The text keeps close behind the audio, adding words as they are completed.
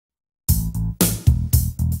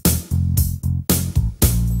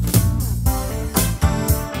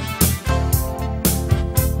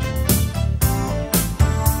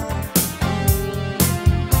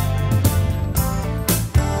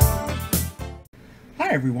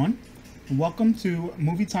Hi everyone, and welcome to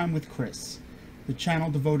Movie Time with Chris, the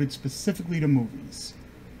channel devoted specifically to movies.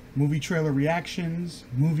 Movie trailer reactions,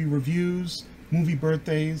 movie reviews, movie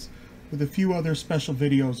birthdays, with a few other special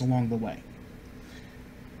videos along the way.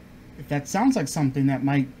 If that sounds like something that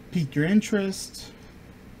might pique your interest,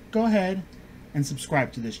 go ahead and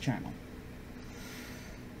subscribe to this channel.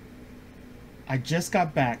 I just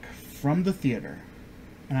got back from the theater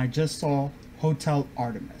and I just saw Hotel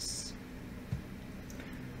Artemis.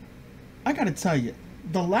 I gotta tell you,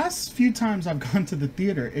 the last few times I've gone to the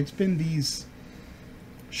theater, it's been these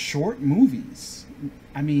short movies.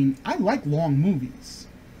 I mean, I like long movies.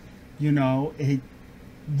 You know, it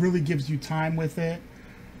really gives you time with it.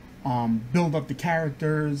 Build up the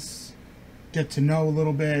characters, get to know a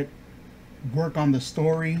little bit, work on the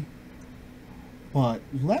story. But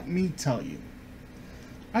let me tell you,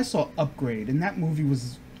 I saw Upgrade, and that movie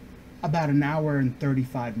was about an hour and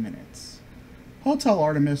 35 minutes. Hotel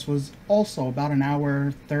Artemis was also about an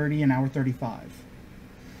hour 30, an hour 35.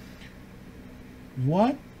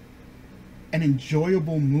 What an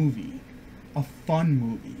enjoyable movie. A fun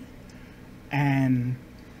movie. And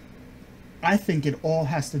I think it all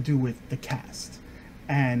has to do with the cast.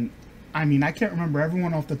 And I mean, I can't remember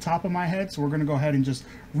everyone off the top of my head, so we're going to go ahead and just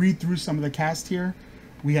read through some of the cast here.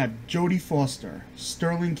 We had Jodie Foster,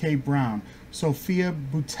 Sterling K. Brown, Sophia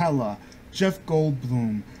Boutella, Jeff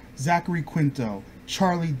Goldblum, Zachary Quinto,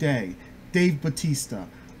 Charlie Day, Dave Bautista.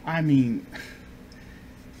 I mean,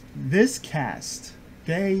 this cast,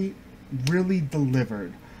 they really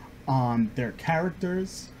delivered on their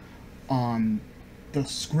characters, on the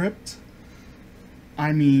script.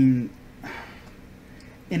 I mean,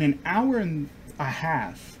 in an hour and a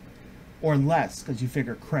half or less, because you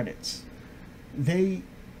figure credits, they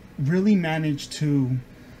really managed to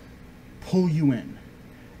pull you in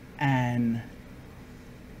and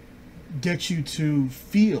get you to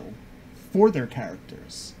feel for their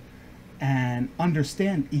characters and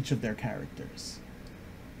understand each of their characters.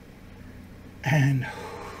 And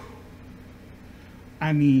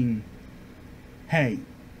I mean, hey,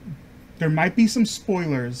 there might be some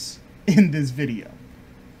spoilers in this video.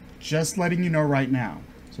 Just letting you know right now.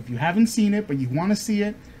 So if you haven't seen it but you want to see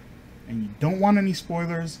it and you don't want any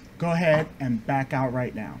spoilers, go ahead and back out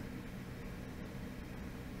right now.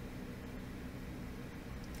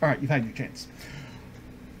 Alright, you've had your chance.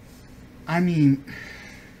 I mean,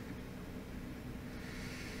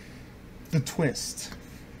 the twist.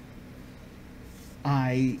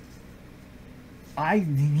 I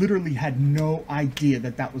literally had no idea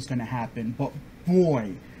that that was going to happen, but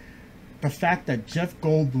boy, the fact that Jeff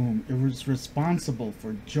Goldblum was responsible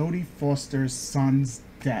for Jodie Foster's son's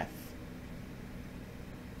death.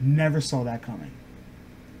 Never saw that coming.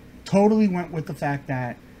 Totally went with the fact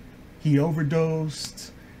that he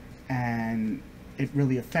overdosed and it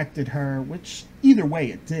really affected her, which either way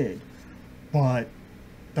it did. But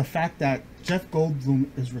the fact that Jeff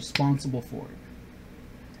Goldblum is responsible for it.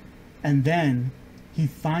 And then he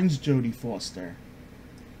finds Jodie Foster,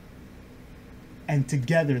 and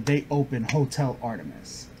together they open Hotel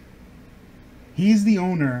Artemis. He's the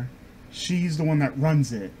owner, she's the one that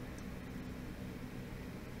runs it.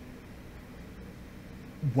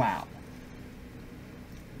 Wow.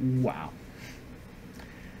 Wow.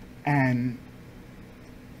 And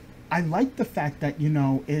I like the fact that, you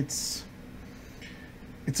know, it's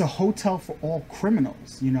a hotel for all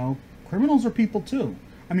criminals, you know. Criminals are people too.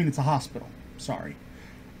 I mean, it's a hospital, sorry.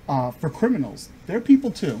 For criminals, they're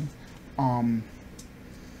people too. Not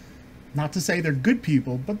to say they're good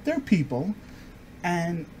people, but they're people.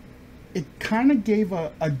 And it kind of gave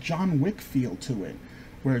a John Wick feel to it,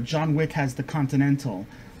 where John Wick has the Continental,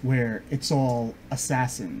 where it's all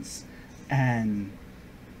assassins, and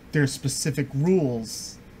there's specific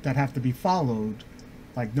rules that have to be followed,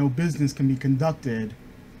 like no business can be conducted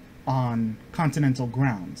on Continental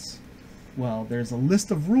grounds. Well, there's a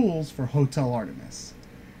list of rules for Hotel Artemis,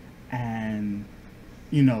 and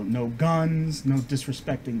you know, no guns, no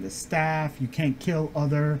disrespecting the staff, you can't kill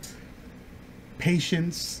other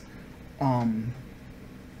patients,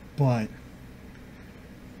 but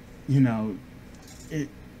you know,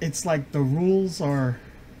 it's like the rules are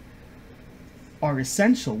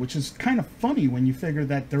essential, which is kind of funny when you figure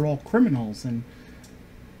that they're all criminals and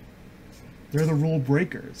they're the rule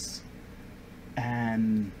breakers.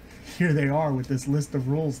 And here they are with this list of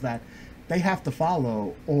rules that they have to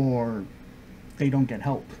follow or they don't get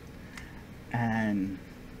help. And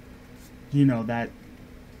you know, that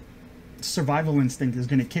survival instinct is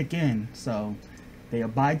going to kick in, so they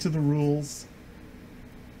abide to the rules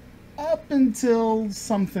up until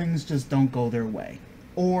some things just don't go their way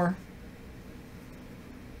or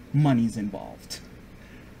money's involved.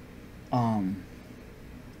 Um,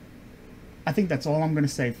 I think that's all I'm going to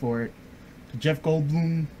say for it. The Jeff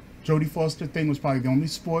Goldblum, Jodie Foster thing was probably the only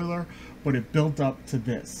spoiler, but it built up to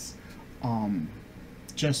this.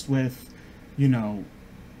 Just with, you know,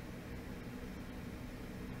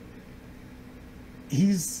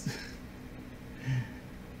 he's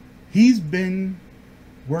been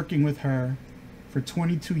working with her for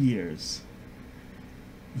 22 years.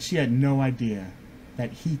 And she had no idea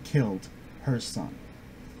that he killed her son.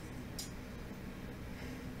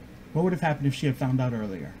 What would have happened if she had found out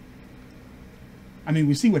earlier? I mean,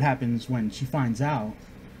 we see what happens when she finds out,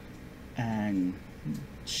 and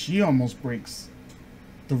she almost breaks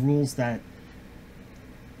the rules that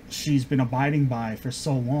she's been abiding by for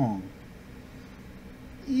so long.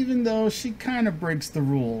 Even though she kind of breaks the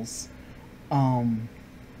rules.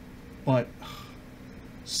 But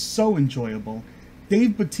so enjoyable.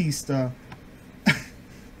 Dave Bautista,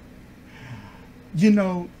 you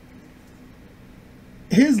know,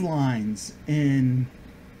 his lines in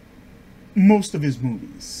most of his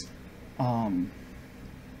movies,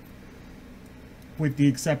 with the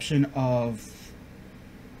exception of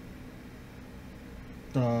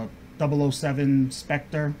the 007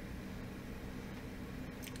 Spectre,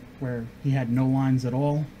 where he had no lines at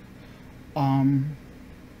all,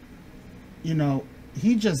 you know,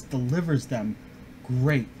 he just delivers them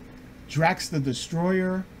great. Drax the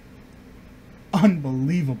Destroyer,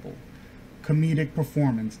 unbelievable comedic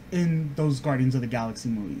performance in those Guardians of the Galaxy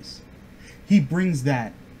movies. He brings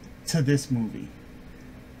that to this movie.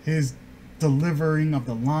 His delivering of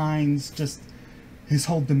the lines, just his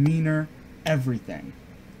whole demeanor, everything.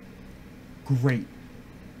 Great.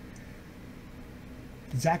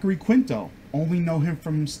 Zachary Quinto, only know him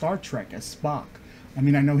from Star Trek as Spock. I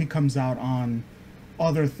mean, I know he comes out on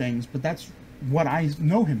other things, but that's what I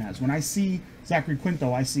know him as. When I see Zachary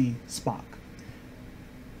Quinto, I see Spock.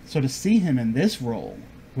 So to see him in this role,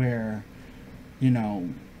 where, you know,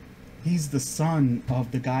 he's the son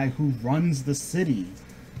of the guy who runs the city,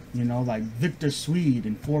 you know, like Victor Swede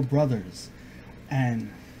in Four Brothers,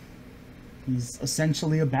 and he's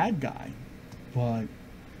essentially a bad guy, but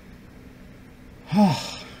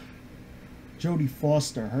Jodie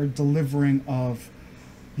Foster, her delivering of,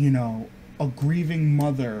 you know, a grieving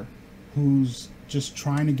mother who's just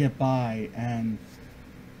trying to get by, and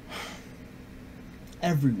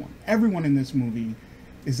everyone in this movie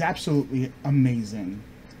is absolutely amazing.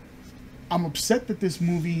 I'm upset that this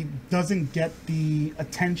movie doesn't get the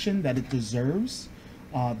attention that it deserves.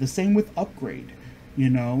 The same with Upgrade. You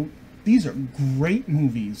know, these are great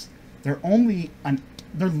movies. They're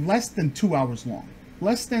less than 2 hours long,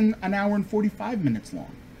 less than an hour and 45 minutes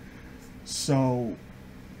long. So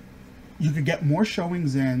you could get more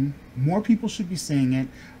showings in. More people should be seeing it,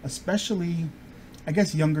 especially, I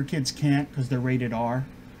guess younger kids can't because they're rated R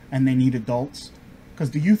and they need adults.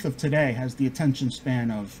 Because the youth of today has the attention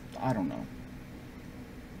span of, I don't know.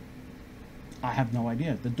 I have no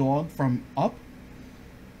idea. The dog from Up.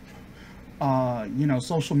 You know,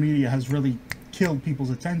 social media has really killed people's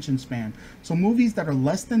attention span. So movies that are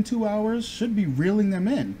less than 2 hours should be reeling them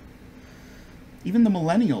in. Even the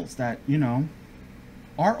millennials that, you know,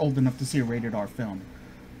 are old enough to see a rated R film.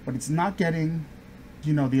 But it's not getting,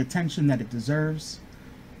 you know, the attention that it deserves.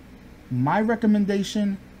 My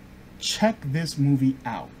recommendation, check this movie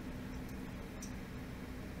out.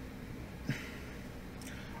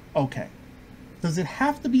 Okay. Does it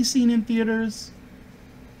have to be seen in theaters?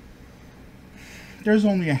 There's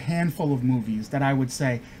only a handful of movies that I would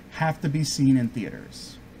say have to be seen in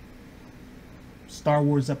theaters. Star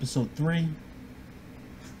Wars Episode 3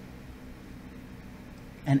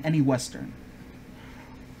 and any Western.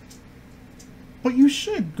 But you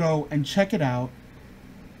should go and check it out.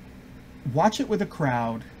 Watch it with a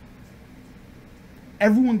crowd.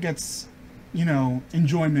 Everyone gets, you know,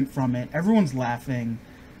 enjoyment from it. Everyone's laughing.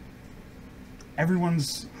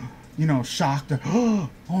 Everyone's, you know, shocked.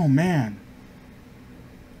 Oh man.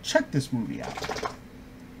 Check this movie out.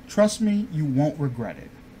 Trust me, you won't regret it.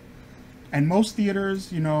 And most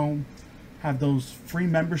theaters, you know, have those free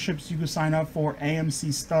memberships you can sign up for.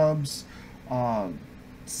 AMC Stubs,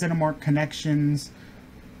 Cinemark Connections.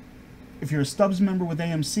 If you're a Stubs member with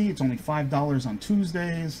AMC, it's only $5 on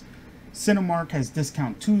Tuesdays. Cinemark has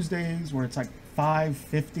Discount Tuesdays where it's like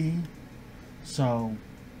 $5.50. So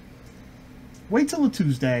wait till a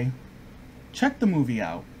Tuesday. Check the movie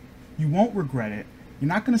out. You won't regret it. You're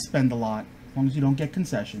not going to spend a lot as long as you don't get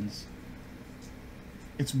concessions.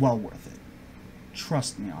 It's well worth it.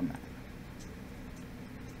 Trust me on that.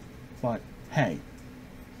 But hey,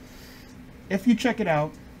 if you check it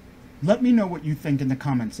out, let me know what you think in the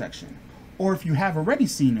comment section. Or if you have already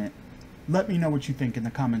seen it, let me know what you think in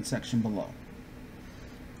the comment section below.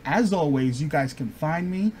 As always, you guys can find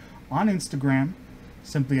me on Instagram,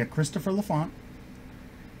 simply at Christopher Lafont.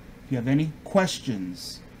 If you have any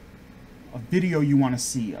questions, a video you want to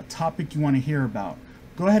see, a topic you want to hear about,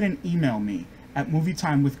 go ahead and email me at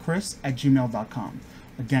movietimewithchris@gmail.com.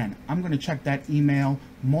 Again, I'm going to check that email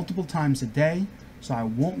multiple times a day, so I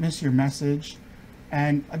won't miss your message.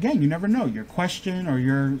 And again, you never know, your question or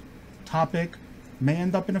your topic may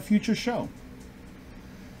end up in a future show.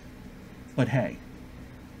 But hey,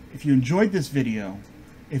 if you enjoyed this video,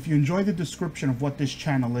 if you enjoyed the description of what this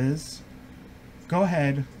channel is, go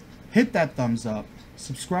ahead, hit that thumbs up,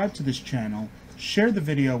 subscribe to this channel, share the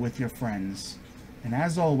video with your friends, and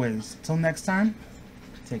as always, till next time,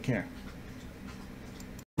 take care.